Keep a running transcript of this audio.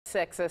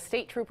6, a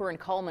state trooper in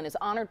Coleman is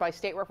honored by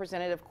State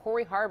Representative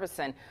Corey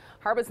Harbison.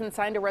 Harbison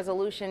signed a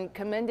resolution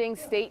commending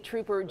State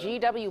Trooper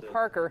G.W.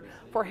 Parker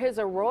for his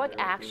heroic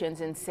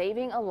actions in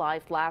saving a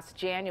life last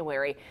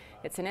January.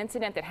 It's an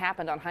incident that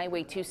happened on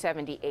Highway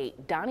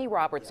 278. Donnie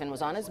Robertson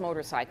was on his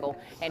motorcycle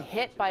and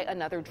hit by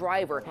another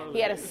driver. He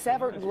had a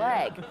severed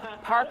leg.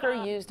 Parker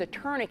used a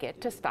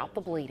tourniquet to stop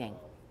the bleeding.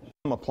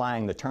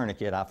 Applying the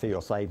tourniquet, I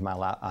feel saved my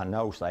life. I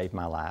know saved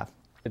my life.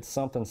 It's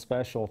something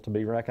special to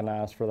be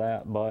recognized for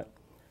that, but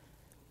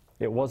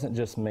it wasn't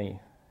just me.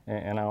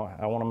 And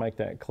I want to make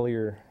that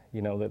clear,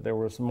 you know, that there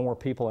was more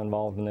people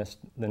involved in this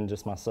than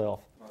just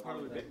myself.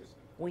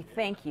 We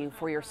thank you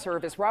for your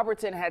service.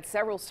 Robertson had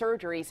several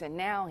surgeries and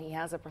now he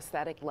has a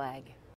prosthetic leg.